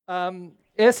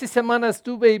Esta semana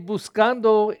estuve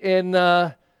buscando en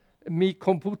mi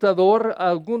computador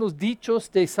algunos dichos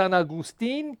de San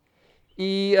Agustín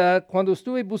y cuando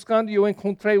estuve buscando yo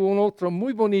encontré un otro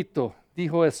muy bonito.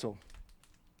 Dijo eso.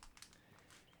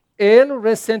 El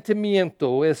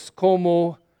resentimiento es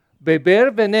como beber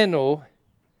veneno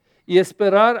y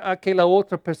esperar a que la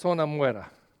otra persona muera.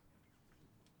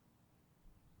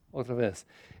 Otra vez.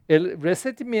 El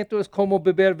resentimiento es como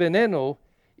beber veneno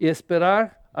y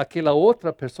esperar a que la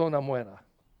otra persona muera.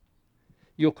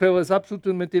 Yo creo es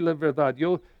absolutamente la verdad.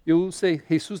 Yo usé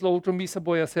Jesús la otra misa,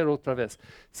 voy a hacer otra vez.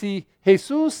 Si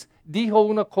Jesús dijo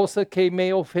una cosa que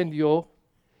me ofendió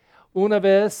una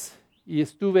vez y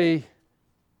estuve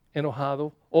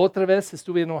enojado, otra vez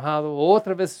estuve enojado,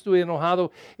 otra vez estuve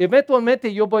enojado,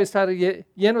 eventualmente yo voy a estar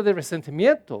lleno de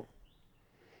resentimiento.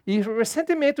 Y el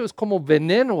resentimiento es como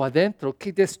veneno adentro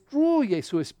que destruye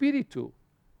su espíritu.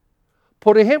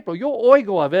 Por ejemplo, yo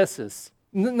oigo a veces,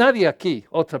 nadie aquí,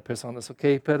 otras personas, ¿ok?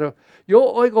 Pero yo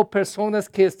oigo personas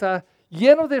que están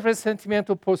llenos de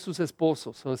resentimiento por sus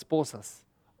esposos o esposas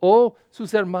o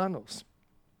sus hermanos.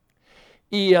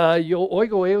 Y yo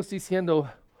oigo a ellos diciendo,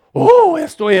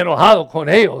 estoy enojado con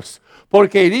ellos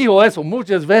porque dijo eso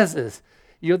muchas veces.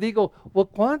 Y yo digo,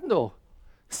 ¿cuándo?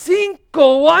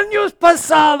 5 años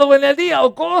pasado en el día,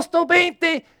 agosto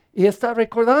 20, y está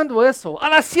recordando eso, a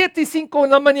las 7:05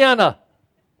 en la mañana.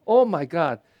 Oh my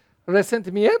God,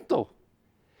 resentimiento.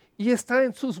 Y está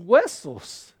en sus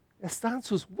huesos, está en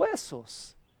sus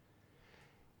huesos.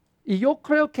 Y yo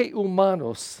creo que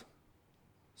humanos,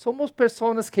 somos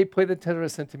personas que pueden tener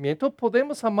resentimiento,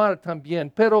 podemos amar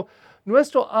también, pero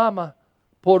nuestro ama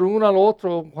por uno al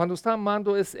otro, cuando está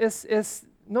amando,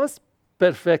 no es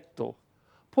perfecto.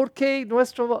 Porque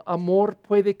nuestro amor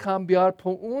puede cambiar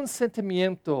por un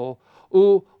sentimiento,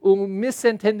 o un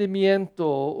misentendimiento,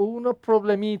 o una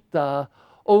problemita,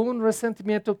 o un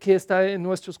resentimiento que está en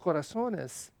nuestros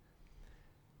corazones.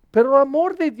 Pero el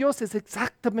amor de Dios es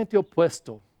exactamente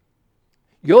opuesto.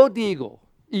 Yo digo,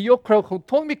 y yo creo con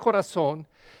todo mi corazón,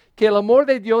 que el amor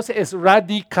de Dios es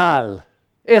radical.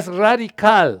 Es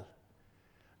radical.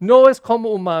 No es como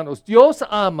humanos. Dios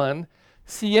aman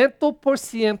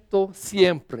 100%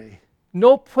 siempre.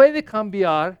 No puede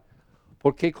cambiar,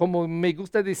 porque como me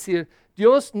gusta decir,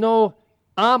 Dios no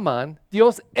aman,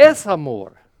 Dios es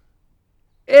amor.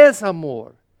 Es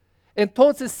amor.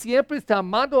 Entonces siempre está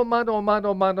amando,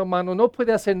 no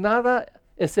puede hacer nada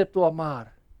excepto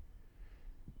amar.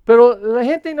 Pero la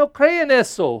gente no cree en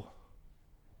eso.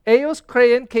 Ellos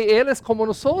creen que Él es como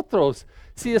nosotros.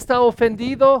 Si está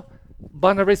ofendido,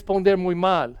 van a responder muy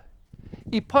mal.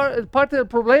 Y parte del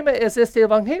problema es este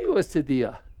evangelio este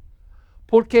día.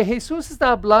 Porque Jesús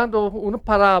está hablando una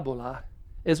parábola,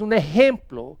 es un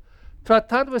ejemplo,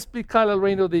 tratando de explicar el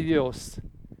reino de Dios.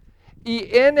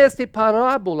 Y en esta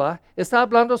parábola está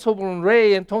hablando sobre un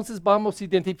rey, entonces vamos a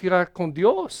identificar con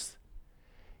Dios.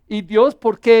 Y Dios,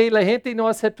 porque la gente no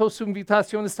aceptó su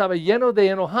invitación, estaba lleno de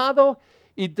enojado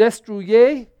y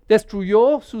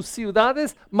destruyó sus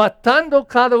ciudades, matando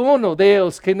cada uno de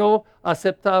ellos que no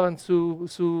aceptaban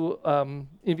su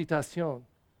invitación.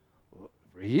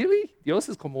 ¿Really? ¿Dios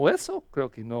es como eso?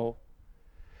 Creo que no.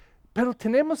 Pero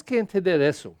tenemos que entender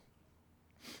eso.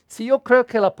 Sí, yo creo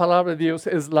que la palabra de Dios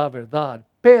es la verdad,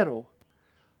 pero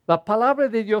la palabra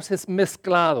de Dios es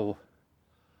mezclado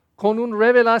con una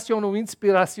revelación o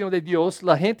inspiración de Dios.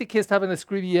 La gente que estaban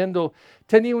escribiendo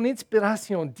tenía una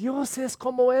inspiración. Dios es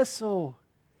como eso.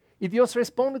 Y Dios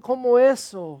responde como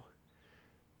eso.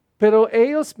 Pero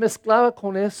ellos mezclaban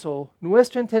con eso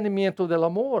nuestro entendimiento del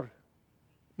amor.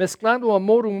 Mezclando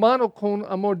amor humano con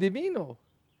amor divino.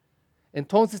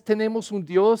 Entonces tenemos un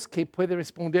Dios que puede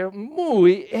responder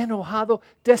muy enojado,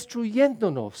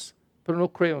 destruyéndonos. Pero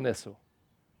no creo en eso.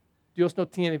 Dios no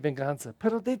tiene venganza.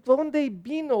 Pero ¿de dónde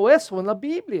vino eso en la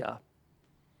Biblia?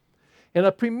 En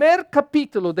el primer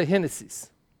capítulo de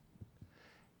Génesis,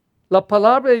 la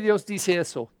palabra de Dios dice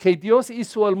eso, que Dios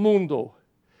hizo el mundo.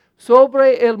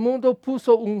 Sobre el mundo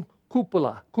puso un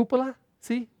cúpula. ¿Cúpula?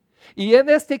 ¿Sí? Y en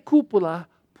esta cúpula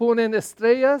ponen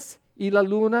estrellas y la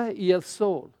luna y el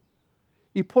sol.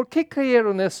 ¿Y por qué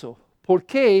creyeron eso?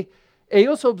 Porque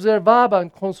ellos observaban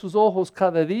con sus ojos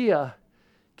cada día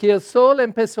que el sol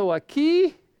empezó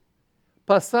aquí,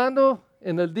 pasando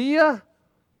en el día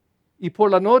y por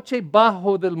la noche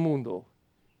bajo del mundo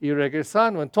y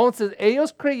regresando. Entonces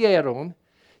ellos creyeron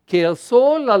que el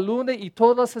sol, la luna y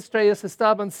todas las estrellas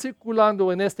estaban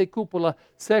circulando en esta cúpula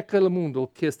cerca del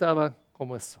mundo que estaba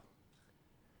como eso.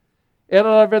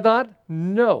 ¿Era la verdad?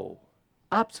 No,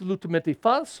 absolutamente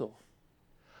falso.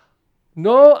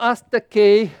 No hasta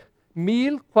que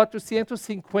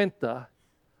 1450,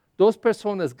 dos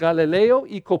personas, Galileo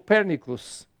y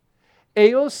Copérnicus.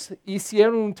 Ellos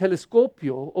hicieron un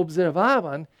telescopio,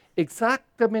 observaban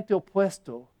exactamente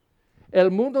opuesto.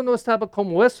 El mundo no estaba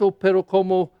como eso, pero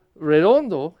como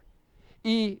redondo.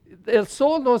 Y el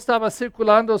sol no estaba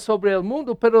circulando sobre el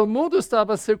mundo, pero el mundo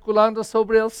estaba circulando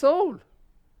sobre el sol.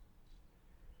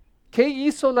 ¿Qué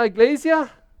hizo la iglesia?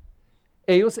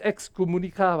 Ellos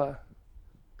excomunicaban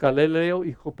Galileo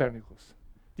y Copérnicus,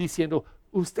 diciendo,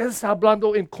 usted está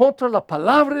hablando en contra de la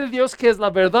palabra de Dios, que es la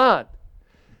verdad.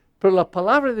 Pero la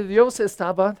palabra de Dios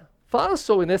estaba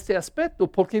falso en este aspecto,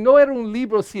 porque no era un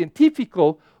libro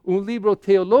científico, un libro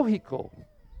teológico.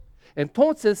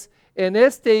 Entonces, en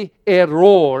este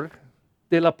error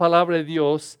de la palabra de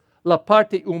Dios, la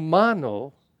parte humana,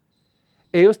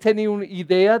 ellos tenían una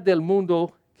idea del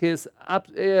mundo que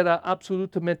era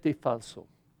absolutamente falso.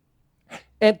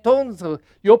 Entonces,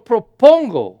 yo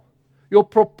propongo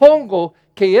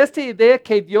que esta idea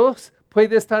que Dios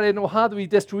puede estar enojado y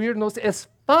destruirnos es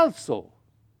falso,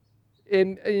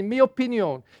 en mi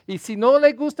opinión. Y si no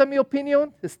le gusta mi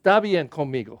opinión, está bien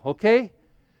conmigo, ¿ok?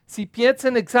 Si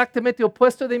piensan exactamente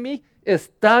opuesto de mí,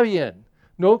 está bien.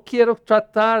 No quiero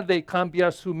tratar de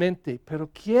cambiar su mente, pero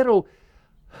quiero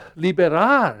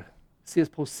liberar, si es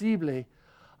posible,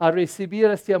 a recibir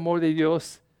este amor de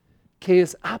Dios que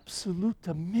es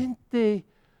absolutamente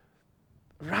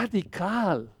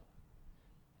radical.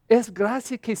 Es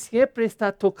gracia que siempre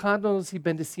está tocándonos y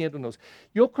bendeciéndonos.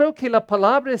 Yo creo que la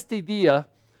palabra este día,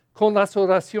 con las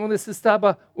oraciones,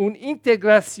 estaba una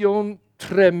integración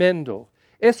tremendo.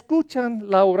 Escuchan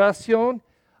la oración,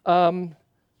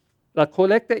 la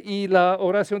colecta y la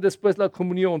oración después la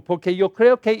comunión, porque yo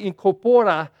creo que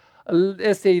incorpora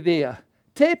esta idea.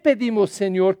 Te pedimos,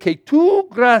 Señor, que tu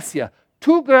gracia,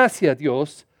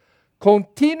 Dios,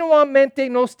 continuamente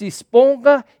nos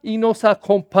disponga y nos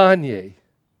acompañe.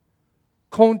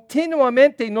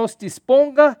 Continuamente nos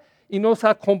disponga y nos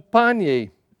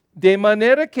acompañe, de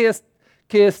manera que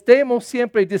estemos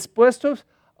siempre dispuestos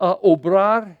a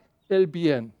obrar el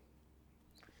bien.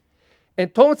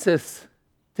 Entonces,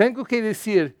 tengo que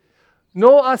decir,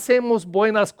 no hacemos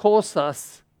buenas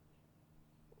cosas,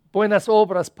 buenas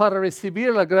obras para recibir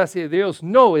la gracia de Dios.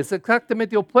 No, es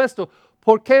exactamente opuesto.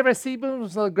 Porque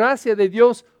recibimos la gracia de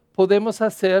Dios, podemos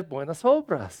hacer buenas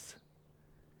obras.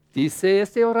 Dice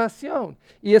esta oración.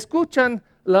 Y escuchan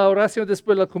la oración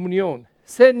después de la comunión.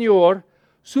 Señor,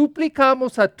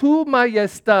 suplicamos a tu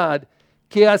majestad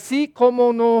que así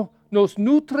como nos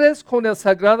nutres con el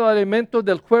sagrado alimento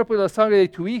del cuerpo y la sangre de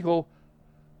tu Hijo,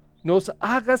 nos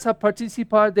hagas a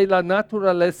participar de la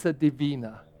naturaleza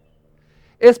divina.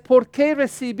 Es porque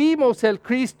recibimos el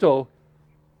Cristo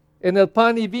en el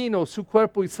pan y vino, su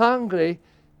cuerpo y sangre,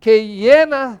 que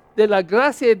llena de la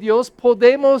gracia de Dios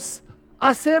podemos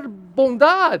hacer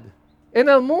bondad en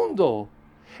el mundo.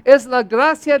 Es la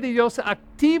gracia de Dios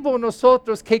activo en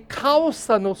nosotros que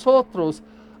causa a nosotros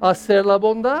hacer la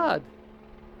bondad.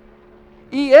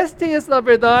 Y esta es la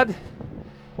verdad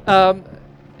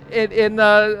en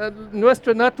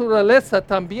nuestra naturaleza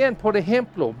también. Por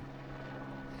ejemplo,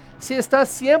 si estás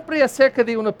siempre acerca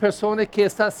de una persona que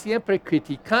está siempre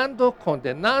criticando,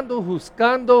 condenando,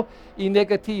 juzgando y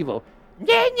negativo.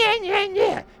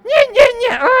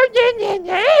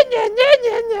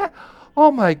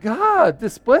 Oh my God,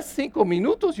 después de 5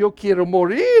 minutos yo quiero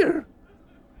morir.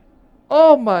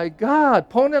 Oh my God,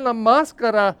 pone la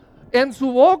máscara en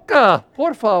su boca,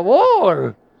 por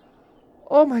favor.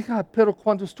 Oh my God, pero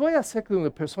cuando estoy acerca de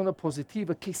una persona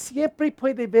positiva que siempre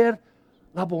puede ver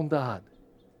la bondad.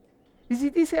 Y si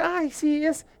dice, ay, sí,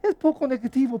 es poco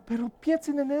negativo, pero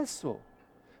piensen en eso.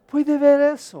 Puede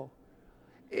ver eso.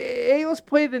 Ellos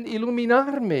pueden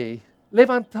iluminarme,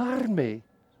 levantarme,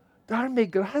 darme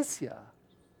gracia.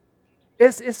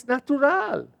 Es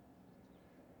natural.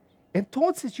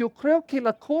 Entonces yo creo que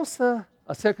la cosa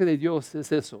acerca de Dios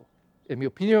es eso, en mi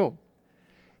opinión.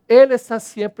 Él está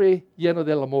siempre lleno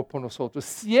del amor por nosotros,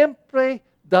 siempre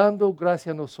dando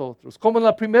gracia a nosotros. Como en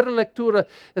la primera lectura,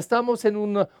 estamos en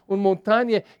una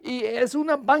montaña y es un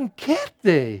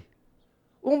banquete.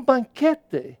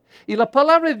 Y la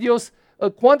palabra de Dios,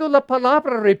 cuando la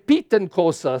palabra repiten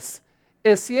cosas,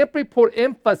 es siempre por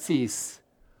énfasis.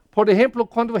 Por ejemplo,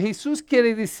 cuando Jesús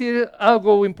quiere decir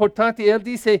algo importante, Él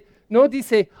dice, no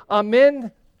dice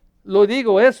amén, lo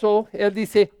digo eso, Él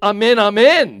dice amén,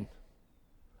 amén.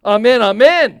 Amén,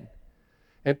 amén.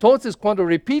 Entonces, cuando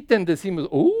repiten, decimos,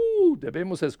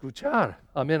 debemos escuchar.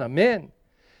 Amén, amén.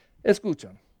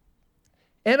 Escuchan.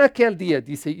 En aquel día,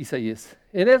 dice Isaías,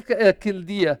 en aquel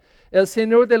día, el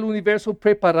Señor del universo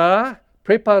preparará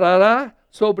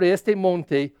sobre este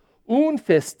monte un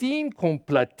festín con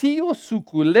platillos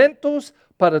suculentos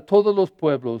para todos los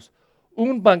pueblos,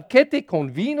 un banquete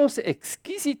con vinos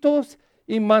exquisitos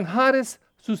y manjares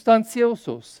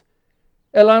sustanciosos.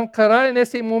 El Ankara en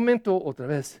ese momento, otra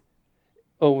vez,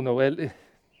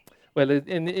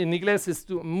 en inglés es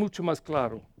mucho más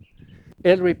claro.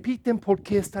 Él repite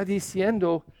porque está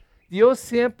diciendo, Dios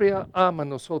siempre ama a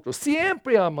nosotros,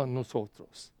 siempre ama a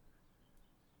nosotros.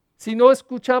 Si no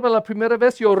escuchaba la primera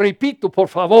vez, yo repito, por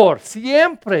favor,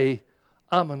 siempre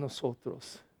ama a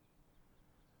nosotros.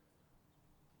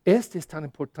 Este es tan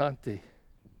importante,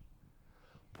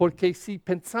 porque si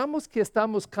pensamos que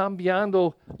estamos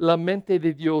cambiando la mente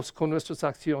de Dios con nuestras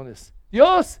acciones,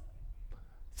 Dios,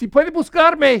 si puede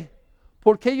buscarme,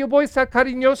 ¿por qué yo voy a ser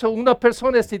cariñoso a una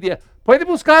persona este día? Puede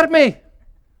buscarme,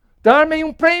 darme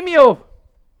un premio.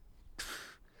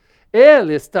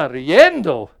 Él está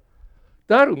riendo.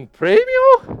 ¿Dar un premio?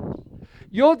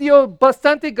 Yo di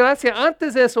bastante gracia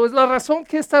antes de eso. Es la razón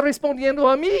que está respondiendo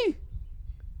a mí.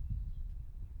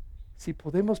 Si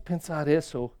podemos pensar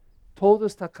eso, todo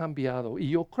está cambiado. Y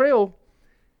yo creo,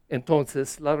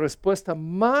 entonces, la respuesta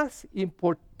más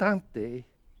importante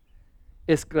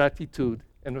es gratitud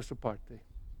en nuestra parte.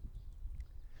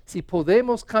 Si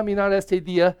podemos caminar este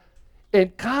día en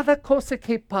cada cosa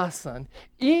que pasan,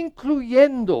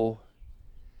 incluyendo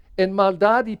en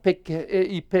maldad y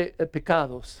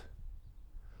pecados.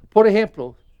 Por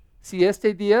ejemplo, si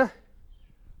este día,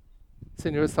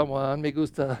 Señor Samuel, me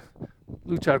gusta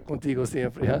luchar contigo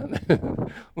siempre.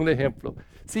 Un ejemplo.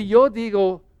 Si yo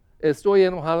digo, estoy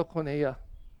enojado con ella,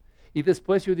 y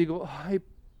después yo digo, ay,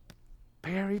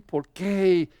 Perry, ¿por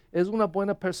qué? Es una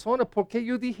buena persona, ¿por qué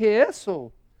yo dije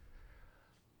eso?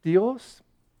 Dios,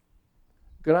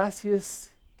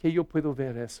 gracias que yo puedo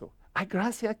ver eso. Hay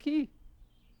gracia aquí.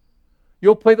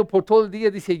 Yo puedo por todo el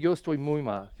día decir, yo estoy muy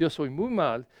mal, yo soy muy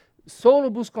mal, solo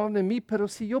buscando en mí, pero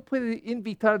si yo puedo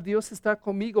invitar a Dios a estar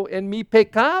conmigo en mi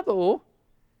pecado,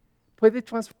 puede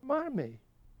transformarme,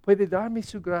 puede darme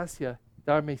su gracia,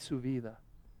 darme su vida.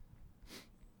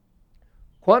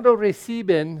 Cuando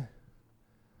reciben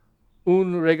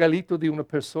un regalito de una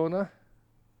persona,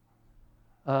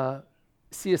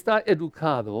 si está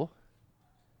educado,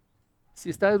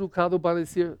 van a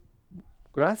decir,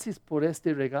 gracias por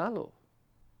este regalo.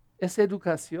 Es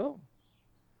educación.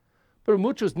 Pero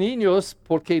muchos niños,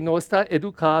 porque no está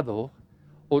educado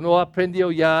o no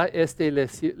aprendió ya esta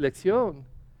lección,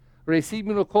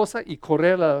 reciben una cosa y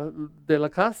corren de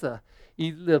la casa. Y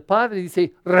el padre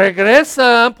dice,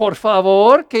 regresa, por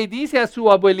favor, ¿qué dice a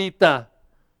su abuelita?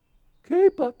 ¿Qué,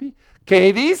 papi?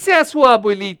 ¿Qué dice a su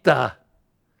abuelita?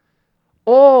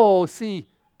 Oh, sí,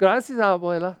 gracias,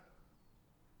 abuela.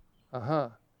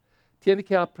 Ajá. Tiene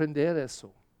que aprender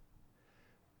eso.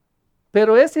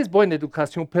 Pero esa es buena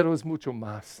educación, pero es mucho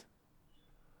más.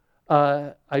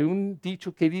 Hay un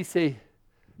dicho que dice,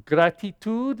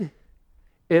 gratitud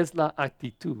es la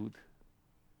actitud.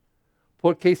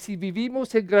 Porque si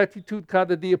vivimos en gratitud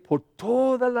cada día por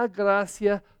toda la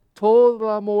gracia, todo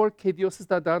el amor que Dios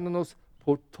está dándonos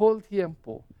por todo el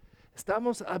tiempo,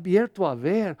 estamos abiertos a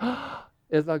ver,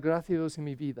 es la gracia de Dios en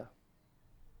mi vida.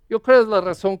 Yo creo que es la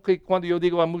razón que cuando yo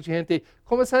digo a mucha gente,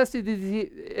 ¿cómo está este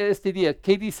día?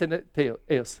 ¿Qué dicen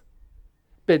ellos?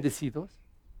 Bendecidos,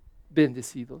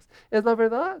 bendecidos. Es la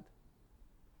verdad.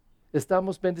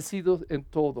 Estamos bendecidos en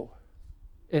todo,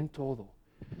 en todo.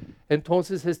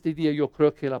 Entonces este día yo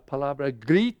creo que la palabra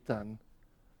gritan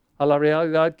a la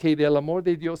realidad que el amor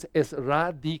de Dios es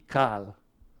radical.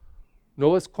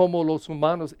 No es como los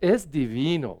humanos, es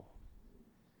divino.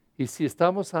 Y si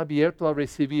estamos abiertos a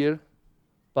recibir,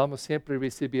 vamos siempre a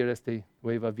recibir esta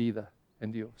nueva vida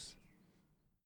en Dios.